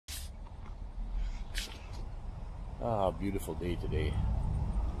Ah, beautiful day today.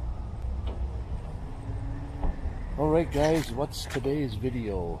 Alright guys, what's today's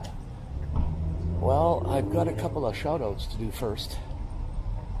video? Well, I've got a couple of shout outs to do first.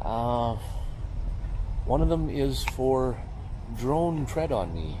 One of them is for Drone Tread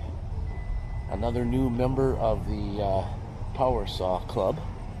on Me, another new member of the Power Saw Club.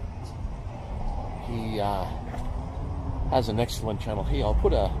 He has an excellent channel. Hey, I'll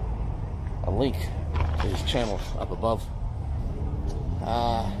put a link to his channel up above.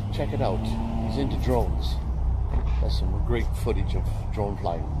 Check it out. He's into drones. Has some great footage of drone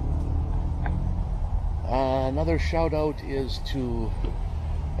flying. Another shout out is to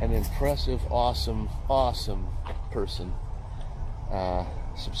an impressive, awesome person.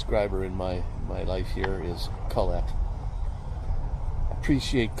 Subscriber in my life here is Colette.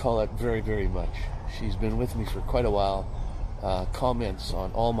 Appreciate Colette very much. She's been with me for quite a while. Comments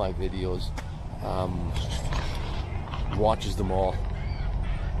on all my videos, watches them all.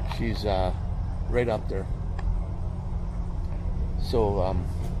 She's right up there. So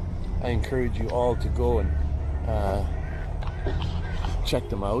I encourage you all to go and check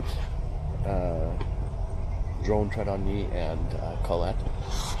them out. Drone Tread on Me and Colette.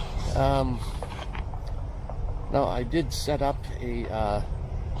 Now I did set up a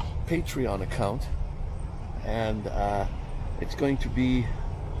Patreon account, and it's going to be,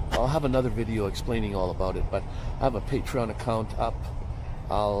 I'll have another video explaining all about it, but I have a Patreon account up.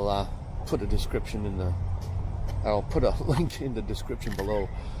 I'll put a description in the, I'll put a link in the description below,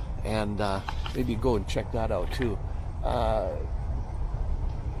 and maybe go and check that out too.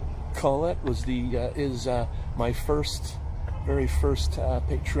 Colette was is my very first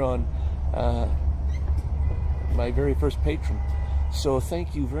Patreon, my very first patron. So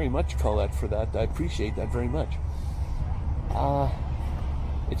thank you very much, Colette, for that. I appreciate that very much.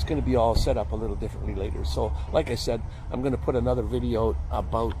 It's going to be all set up a little differently later. So, like I said, I'm going to put another video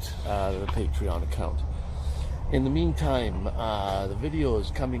about the Patreon account. In the meantime, the video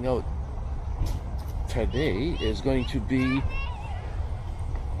is coming out today is going to be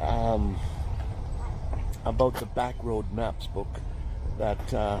about the Backroad Maps book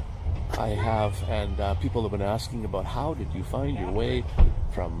that I have, and people have been asking about how did you find your way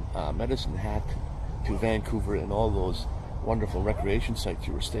from Medicine Hat to Vancouver and all those wonderful recreation sites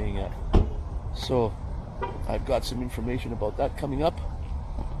you were staying at. So I've got some information about that coming up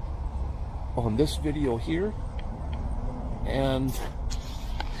on this video here, and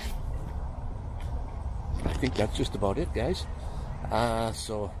I think that's just about it, guys.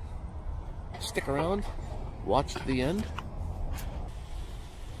 So stick around, watch to the end.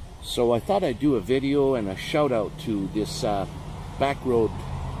 So I thought I'd do a video and a shout out to this Backroad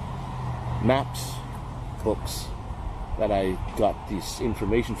Maps books that I got this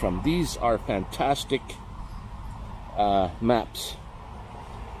information from. These are fantastic maps.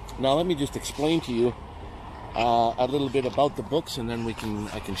 Now let me just explain to you a little bit about the books, and then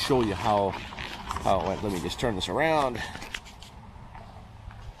I can show you how let me just turn this around.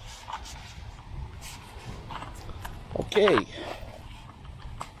 Okay,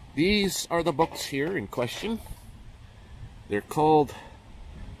 these are the books here in question. They're called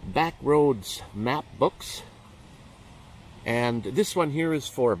Backroad Mapbooks, and this one here is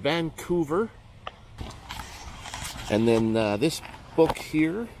for Vancouver, and then this book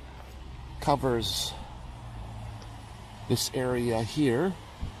here covers this area here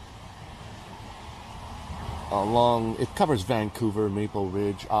along, it covers Vancouver, Maple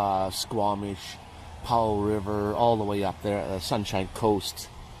Ridge, Squamish, Powell River, all the way up there, Sunshine Coast,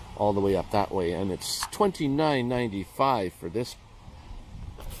 all the way up that way, and it's $29.95 for this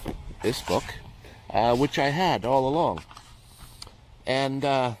book, which I had all along. And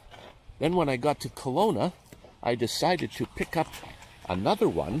then when I got to Kelowna, I decided to pick up another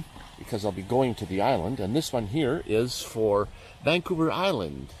one because I'll be going to the island, and this one here is for Vancouver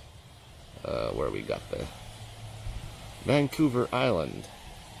Island. Where we got the Vancouver Island.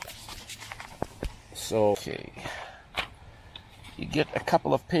 So, okay, you get a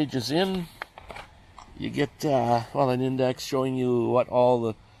couple of pages in, you get, well, an index showing you what all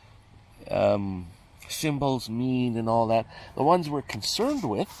the symbols mean and all that. The ones we're concerned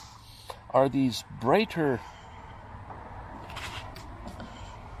with are these brighter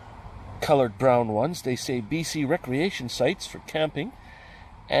colored brown ones. They say BC recreation sites for camping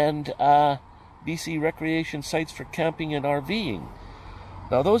and BC recreation sites for camping and RVing.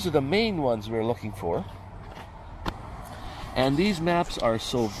 Now those are the main ones we're looking for, and these maps are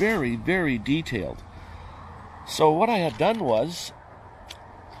so very detailed. So what I had done was,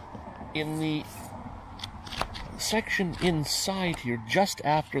 in the section inside here, just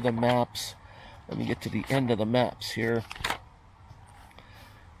after the maps, Let me get to the end of the maps here.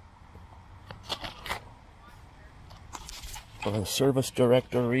 Service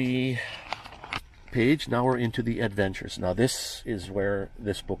directory page. Now we're into the adventures. Now this is where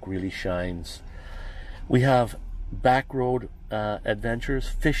this book really shines. We have backroad adventures,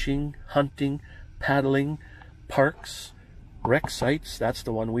 fishing, hunting, paddling, parks, wreck sites. That's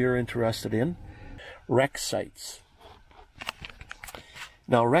the one we are interested in. Wreck sites.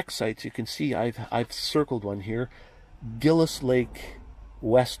 Now wreck sites, you can see I've circled one here. Gillis Lake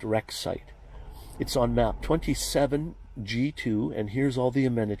West Wreck Site. It's on map 27G2, and here's all the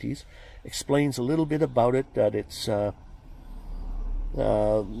amenities. Explains a little bit about it, that it's you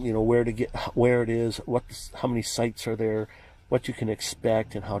know, where it is, how many sites are there, what you can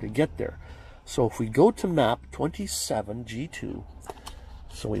expect, and how to get there. So if we go to map 27G2,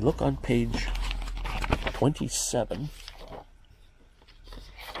 so we look on page 27,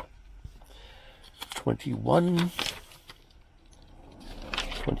 21,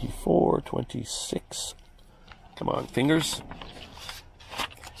 24, 26, come on fingers,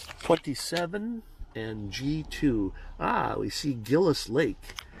 27 and G2. Ah, we see Gillis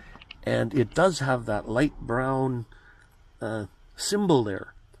Lake, and it does have that light brown symbol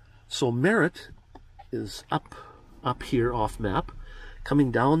there. So Merritt is up here off map,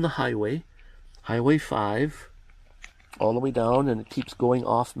 coming down the highway, Highway 5, all the way down, and it keeps going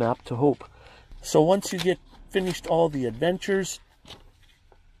off map to Hope. So once you get finished all the adventures,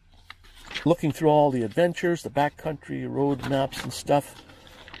 looking through all the adventures, the backcountry road maps and stuff,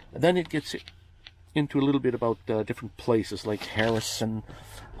 then it gets into a little bit about different places like Harrison,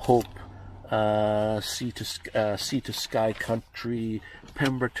 Hope, Sea to Sky Country,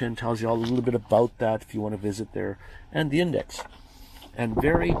 Pemberton. Tells you all a little bit about that if you want to visit there, and the index. And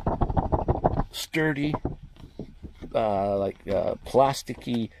very sturdy,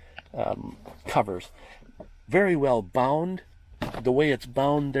 plasticky covers. Very well bound. The way it's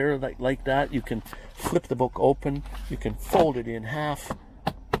bound there, like that, you can flip the book open, you can fold it in half,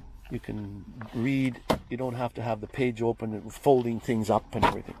 you can read. You don't have to have the page open and folding things up and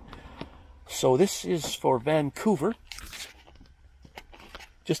everything. So this is for Vancouver,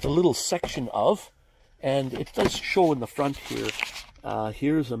 just a little section of, and it does show in the front here.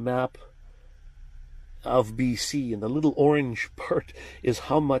 Here's a map of BC, and the little orange part is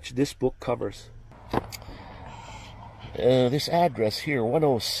how much this book covers. This address here,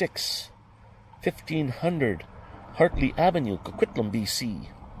 106 1500 Hartley Avenue, Coquitlam, BC.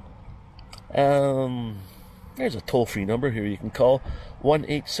 There's a toll-free number here you can call,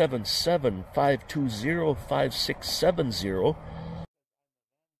 1-877-520-5670.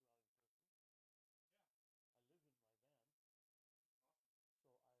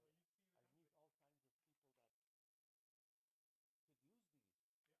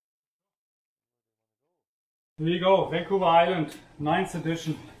 There you go, Vancouver Island, 9th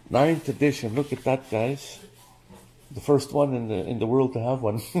edition. 9th edition, look at that, guys. The first one in the world to have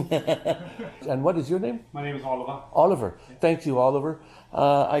one. And what is your name? My name is Oliver. Oliver. Thank you, Oliver.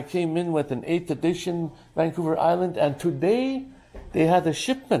 I came in with an 8th edition Vancouver Island, and today they had a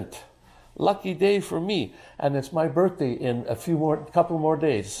shipment. Lucky day for me, and it's my birthday in a couple more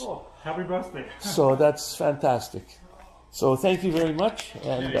days. Oh, happy birthday. So that's fantastic. So thank you very much,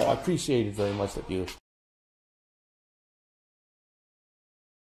 and I appreciate it very much that you